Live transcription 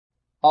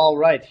All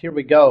right, here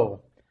we go.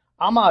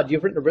 Ahmad,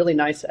 you've written a really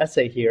nice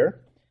essay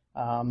here.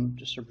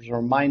 Just as a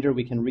reminder,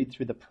 we can read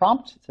through the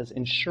prompt. It says,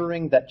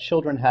 ensuring that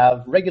children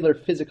have regular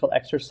physical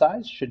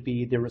exercise should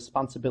be the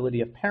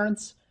responsibility of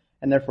parents,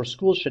 and therefore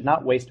schools should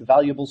not waste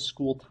valuable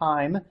school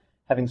time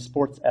having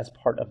sports as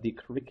part of the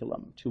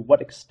curriculum. To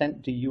what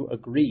extent do you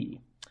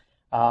agree?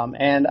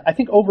 And I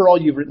think overall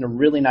you've written a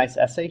really nice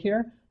essay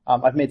here.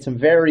 I've made some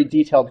very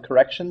detailed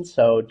corrections,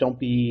 so don't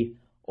be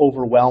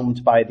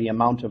overwhelmed by the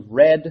amount of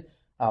red.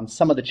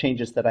 Some of the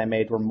changes that I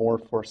made were more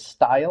for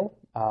style,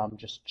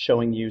 just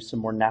showing you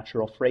some more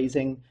natural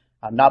phrasing.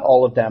 Not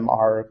all of them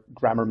are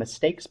grammar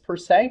mistakes per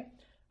se.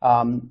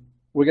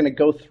 We're going to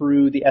go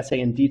through the essay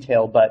in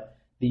detail, but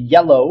the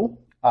yellow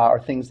are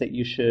things that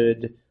you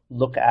should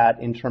look at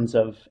in terms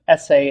of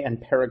essay and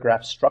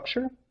paragraph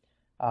structure.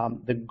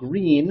 The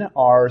green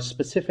are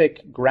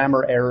specific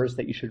grammar errors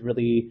that you should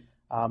really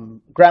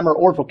grammar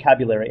or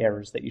vocabulary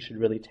errors that you should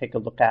really take a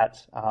look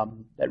at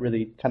that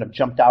really kind of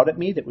jumped out at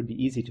me that would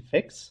be easy to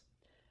fix.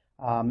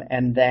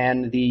 And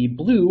then the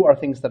blue are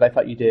things that I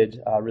thought you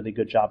did a really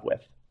good job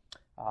with.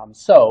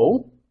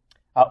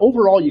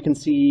 Overall, you can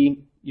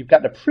see you've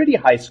gotten a pretty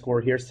high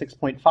score here,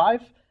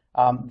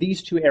 6.5.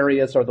 These two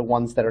areas are the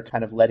ones that are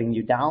kind of letting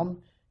you down.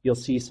 You'll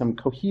see some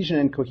cohesion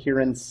and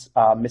coherence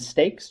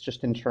mistakes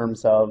just in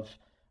terms of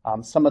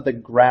some of the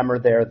grammar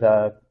there,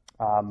 the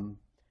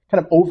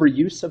kind of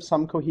overuse of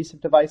some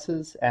cohesive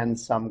devices and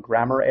some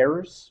grammar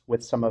errors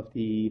with some of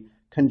the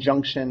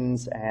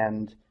conjunctions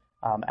and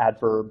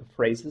adverb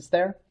phrases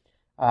there.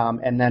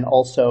 And then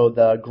also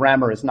the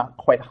grammar is not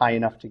quite high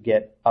enough to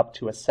get up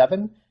to a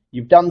 7.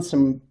 You've done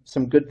some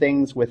good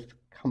things with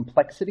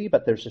complexity,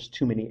 but there's just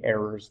too many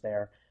errors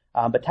there.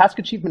 But task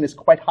achievement is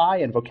quite high,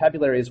 and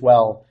vocabulary as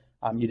well.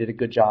 You did a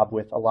good job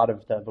with a lot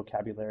of the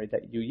vocabulary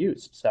that you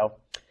used. So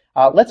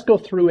let's go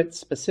through it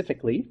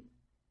specifically.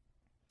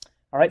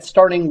 All right,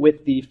 starting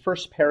with the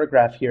first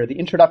paragraph here, the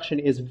introduction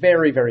is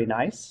very, very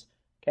nice.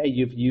 Okay,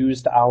 you've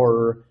used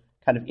our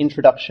kind of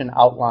introduction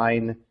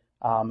outline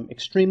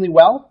extremely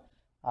well.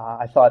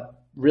 I thought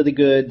really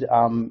good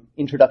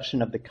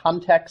introduction of the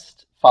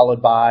context,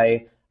 followed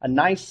by a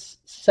nice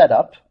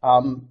setup.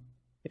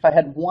 If I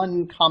had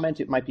one comment,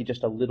 it might be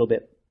just a little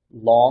bit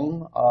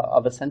long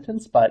of a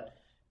sentence, but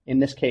in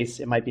this case,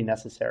 it might be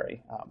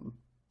necessary,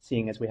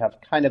 seeing as we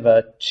have kind of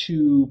a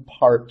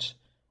two-part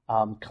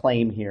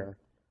claim here.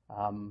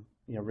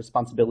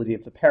 Responsibility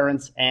of the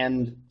parents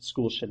and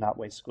schools should not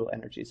waste school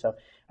energy. So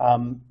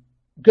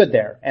good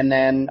there. And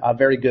then a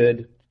very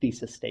good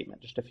thesis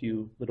statement, just a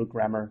few little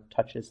grammar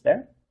touches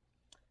there.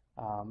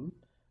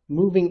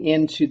 Moving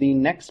into the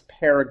next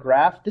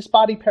paragraph, this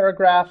body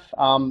paragraph,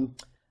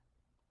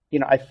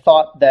 I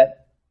thought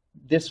that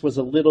this was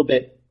a little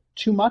bit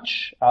too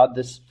much.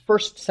 This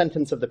first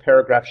sentence of the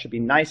paragraph should be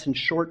nice and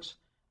short,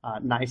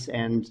 nice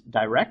and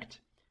direct.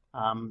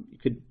 You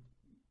could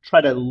try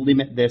to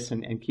limit this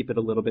and keep it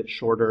a little bit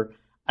shorter.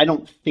 I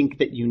don't think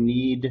that you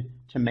need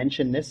to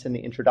mention this in the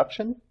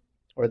introduction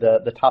or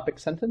the topic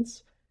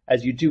sentence,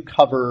 as you do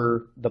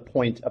cover the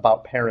point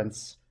about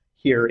parents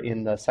here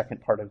in the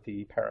second part of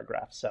the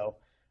paragraph. So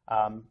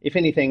if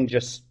anything,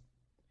 just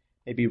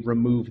maybe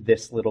remove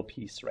this little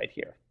piece right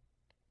here.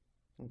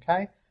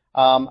 Okay.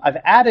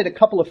 I've added a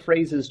couple of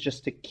phrases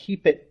just to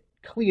keep it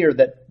clear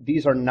that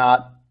these are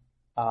not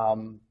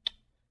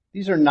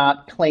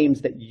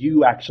claims that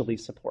you actually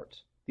support.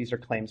 These are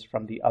claims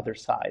from the other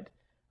side.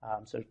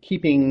 So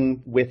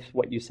keeping with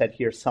what you said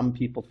here, some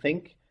people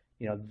think,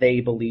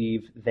 they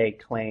believe, they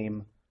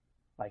claim,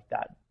 like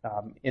that.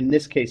 In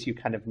this case, you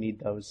kind of need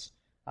those.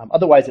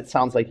 Otherwise, it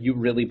sounds like you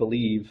really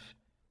believe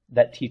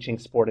that teaching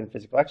sport and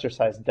physical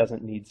exercise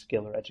doesn't need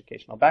skill or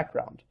educational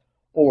background.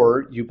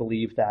 Or you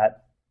believe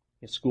that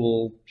a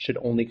school should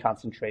only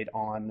concentrate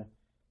on,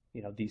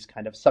 these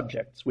kind of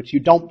subjects, which you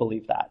don't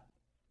believe that,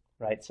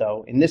 right?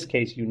 So in this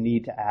case, you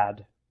need to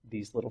add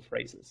these little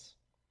phrases.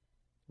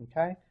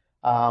 Okay.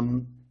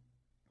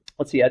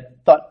 Let's see. I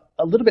thought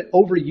a little bit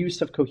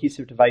overuse of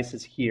cohesive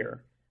devices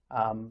here.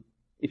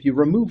 If you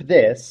remove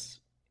this,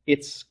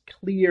 it's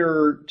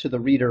clear to the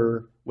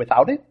reader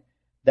without it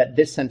that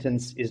this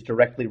sentence is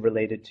directly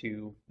related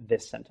to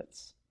this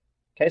sentence.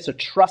 Okay. So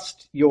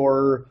trust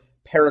your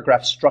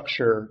paragraph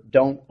structure.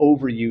 Don't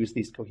overuse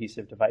these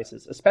cohesive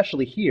devices,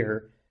 especially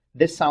here.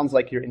 This sounds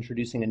like you're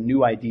introducing a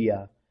new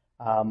idea.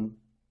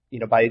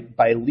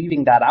 By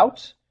leaving that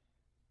out,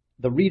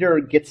 the reader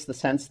gets the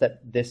sense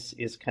that this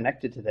is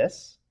connected to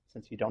this.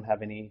 Since you don't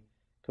have any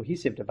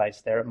cohesive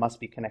device there, it must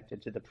be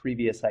connected to the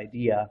previous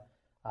idea.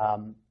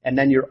 And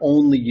then you're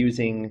only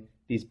using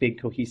these big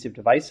cohesive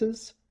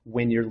devices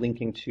when you're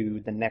linking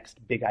to the next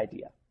big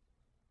idea.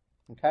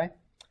 Okay?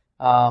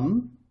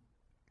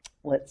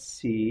 Let's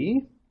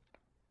see.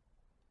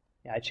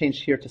 Yeah, I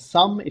changed here to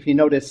some. If you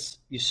notice,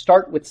 you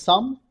start with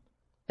some,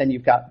 then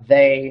you've got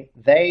they,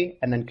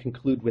 and then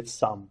conclude with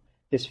some.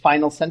 This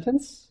final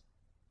sentence,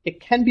 it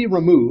can be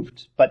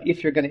removed, but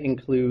if you're going to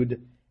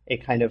include a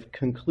kind of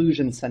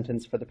conclusion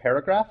sentence for the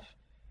paragraph,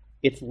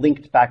 it's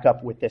linked back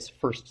up with this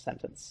first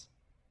sentence.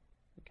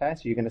 Okay,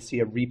 so you're going to see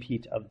a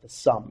repeat of the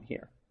sum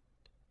here.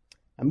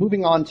 I'm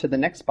moving on to the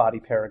next body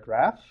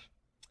paragraph.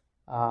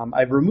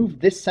 I've removed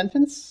this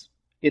sentence.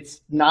 It's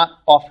not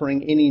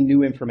offering any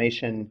new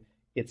information.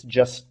 It's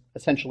just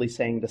essentially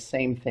saying the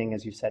same thing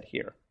as you said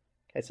here.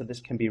 Okay, so this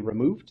can be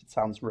removed. It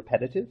sounds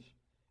repetitive.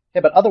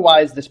 Okay, but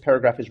otherwise, this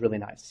paragraph is really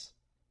nice.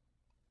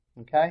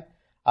 Okay,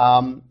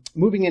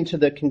 moving into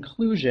the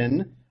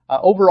conclusion,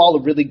 overall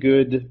a really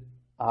good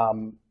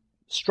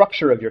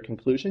structure of your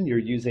conclusion. You're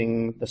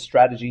using the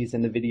strategies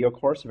in the video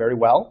course very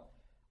well.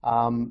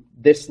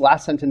 This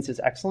last sentence is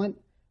excellent.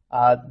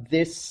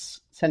 This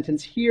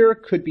sentence here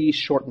could be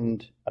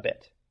shortened a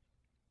bit.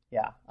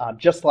 Yeah,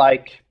 just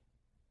like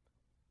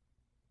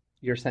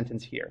your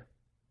sentence here.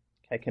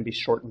 Okay, can be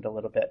shortened a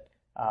little bit.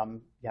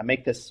 Yeah,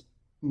 make this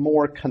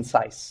more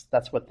concise.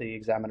 That's what the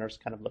examiner's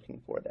kind of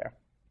looking for there.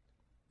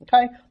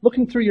 Okay,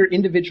 looking through your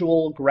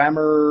individual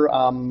grammar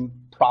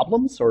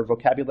problems or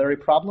vocabulary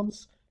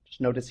problems,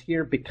 just notice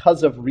here,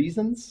 because of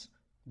reasons,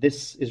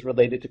 this is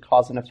related to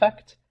cause and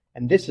effect,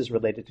 and this is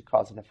related to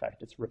cause and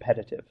effect. It's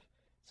repetitive.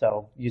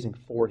 So using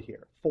for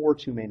here, for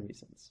two main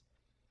reasons.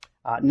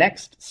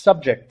 Next,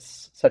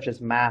 subjects such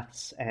as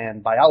maths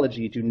and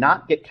biology do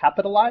not get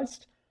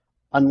capitalized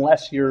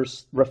unless you're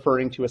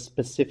referring to a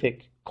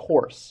specific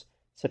course,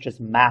 such as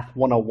Math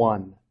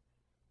 101,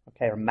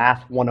 okay, or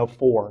Math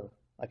 104,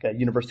 like a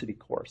university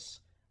course.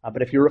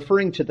 But if you're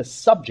referring to the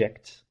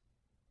subject,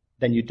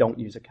 then you don't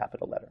use a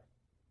capital letter.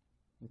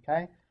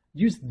 Okay?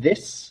 Use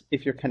this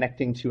if you're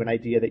connecting to an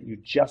idea that you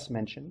just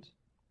mentioned.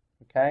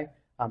 Okay?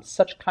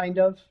 Such kind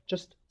of,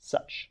 just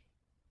such.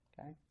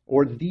 Okay?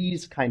 Or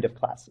these kind of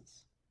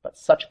classes, but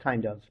such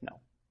kind of,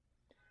 no.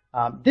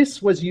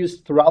 This was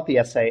used throughout the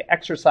essay.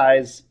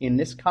 Exercise in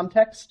this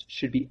context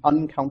should be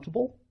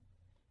uncountable.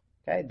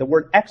 Okay? The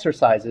word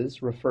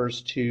exercises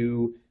refers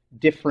to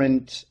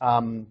different,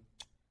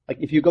 like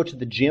if you go to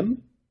the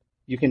gym,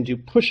 you can do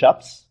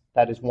push-ups,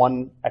 that is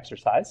one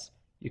exercise.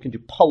 You can do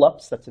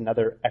pull-ups, that's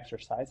another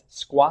exercise.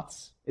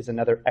 Squats is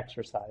another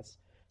exercise.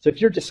 So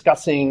if you're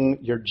discussing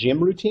your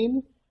gym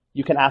routine,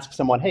 you can ask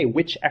someone, hey,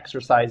 which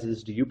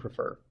exercises do you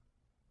prefer?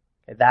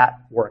 Okay,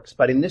 that works.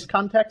 But in this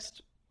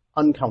context,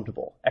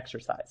 uncountable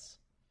exercise.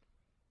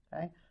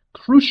 Okay?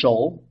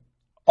 Crucial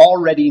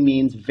already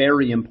means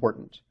very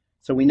important.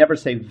 So we never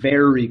say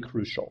very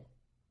crucial.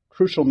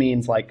 Crucial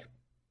means like,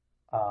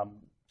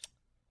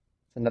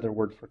 it's another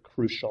word for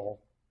crucial.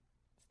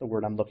 It's the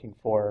word I'm looking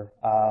for.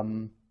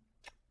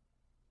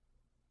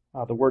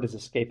 The word is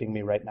escaping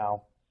me right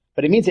now.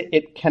 But it means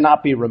it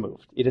cannot be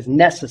removed. It is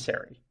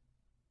necessary.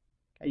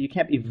 Okay? You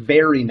can't be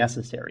very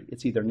necessary.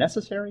 It's either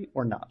necessary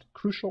or not,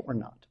 crucial or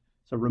not.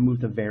 So remove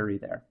the very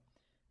there.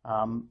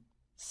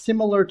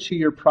 Similar to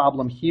your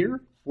problem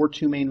here, for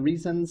two main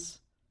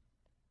reasons,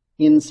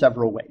 in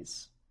several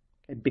ways.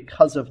 Okay?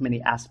 Because of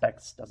many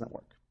aspects doesn't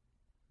work.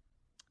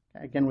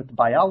 Okay? Again with the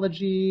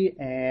biology,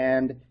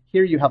 and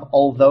here you have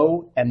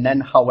although and then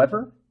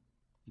however.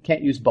 You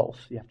can't use both.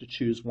 You have to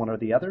choose one or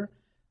the other.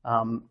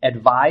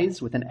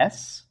 Advise with an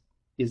S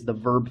is the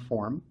verb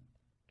form,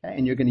 okay?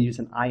 And you're going to use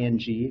an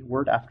ing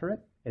word after it.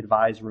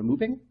 Advise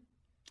removing.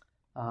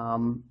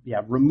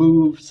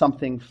 Remove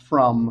something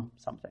from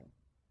something.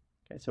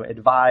 Okay, so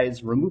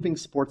advise removing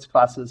sports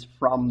classes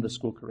from the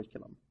school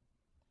curriculum.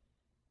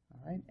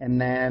 All right, and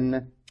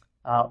then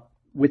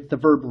with the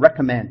verb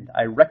recommend,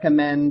 I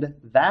recommend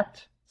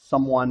that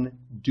someone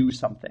do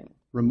something.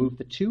 Remove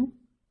the to.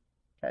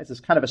 Okay, this is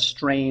kind of a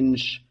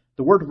strange.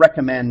 The word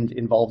recommend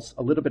involves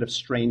a little bit of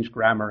strange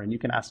grammar, and you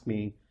can ask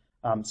me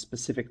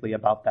specifically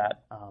about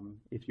that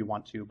if you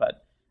want to,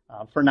 but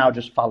for now,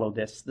 just follow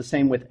this. The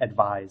same with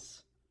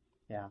advise.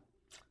 Yeah.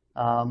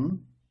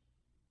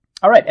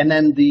 All right, and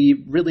then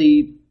the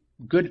really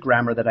good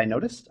grammar that I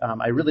noticed,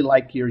 I really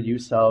like your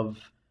use of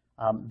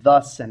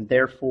thus and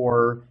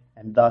therefore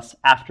and thus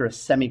after a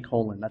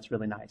semicolon. That's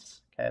really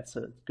nice. Okay, it's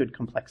a good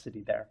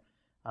complexity there.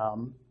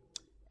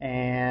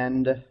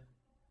 And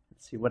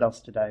let's see, what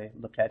else did I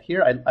look at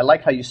here? I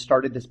like how you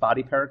started this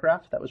body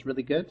paragraph. That was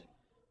really good.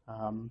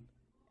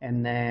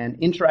 And then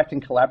interact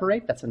and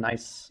collaborate. That's a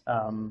nice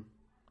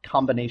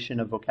combination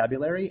of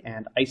vocabulary.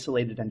 And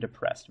isolated and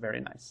depressed.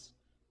 Very nice.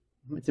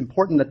 It's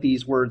important that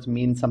these words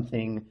mean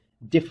something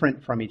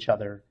different from each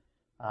other.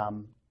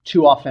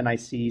 Too often I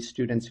see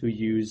students who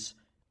use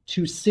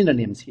two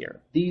synonyms here.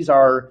 These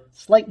are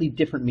slightly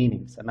different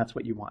meanings, and that's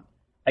what you want.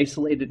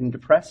 Isolated and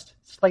depressed,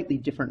 slightly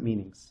different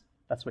meanings.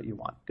 That's what you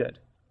want. Good.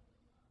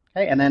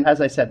 Okay, and then as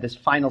I said, this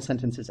final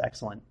sentence is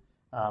excellent.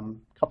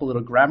 Couple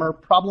little grammar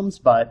problems,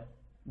 but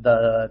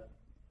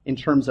in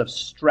terms of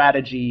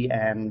strategy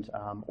and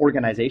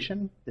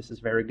organization, this is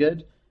very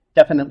good.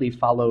 Definitely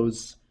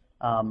follows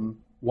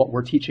what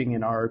we're teaching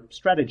in our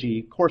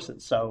strategy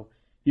courses. So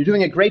you're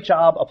doing a great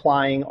job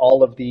applying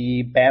all of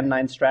the Band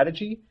 9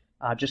 strategy.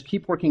 Just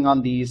keep working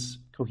on these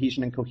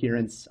cohesion and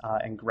coherence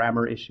and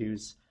grammar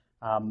issues,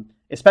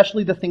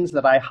 especially the things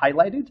that I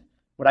highlighted.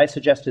 What I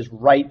suggest is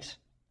write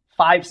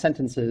 5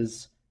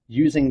 sentences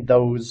using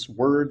those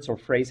words or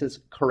phrases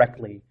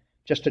correctly,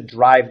 just to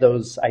drive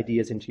those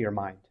ideas into your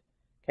mind.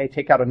 Okay,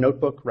 take out a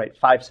notebook, write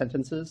 5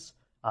 sentences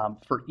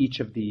for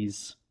each of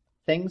these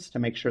things to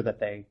make sure that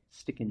they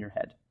stick in your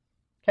head.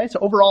 Okay, so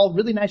overall,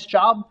 really nice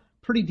job,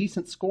 pretty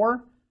decent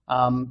score.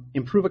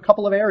 Improve a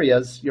couple of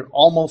areas, you're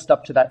almost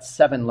up to that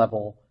 7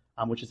 level,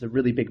 which is a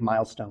really big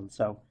milestone.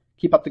 So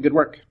keep up the good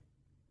work.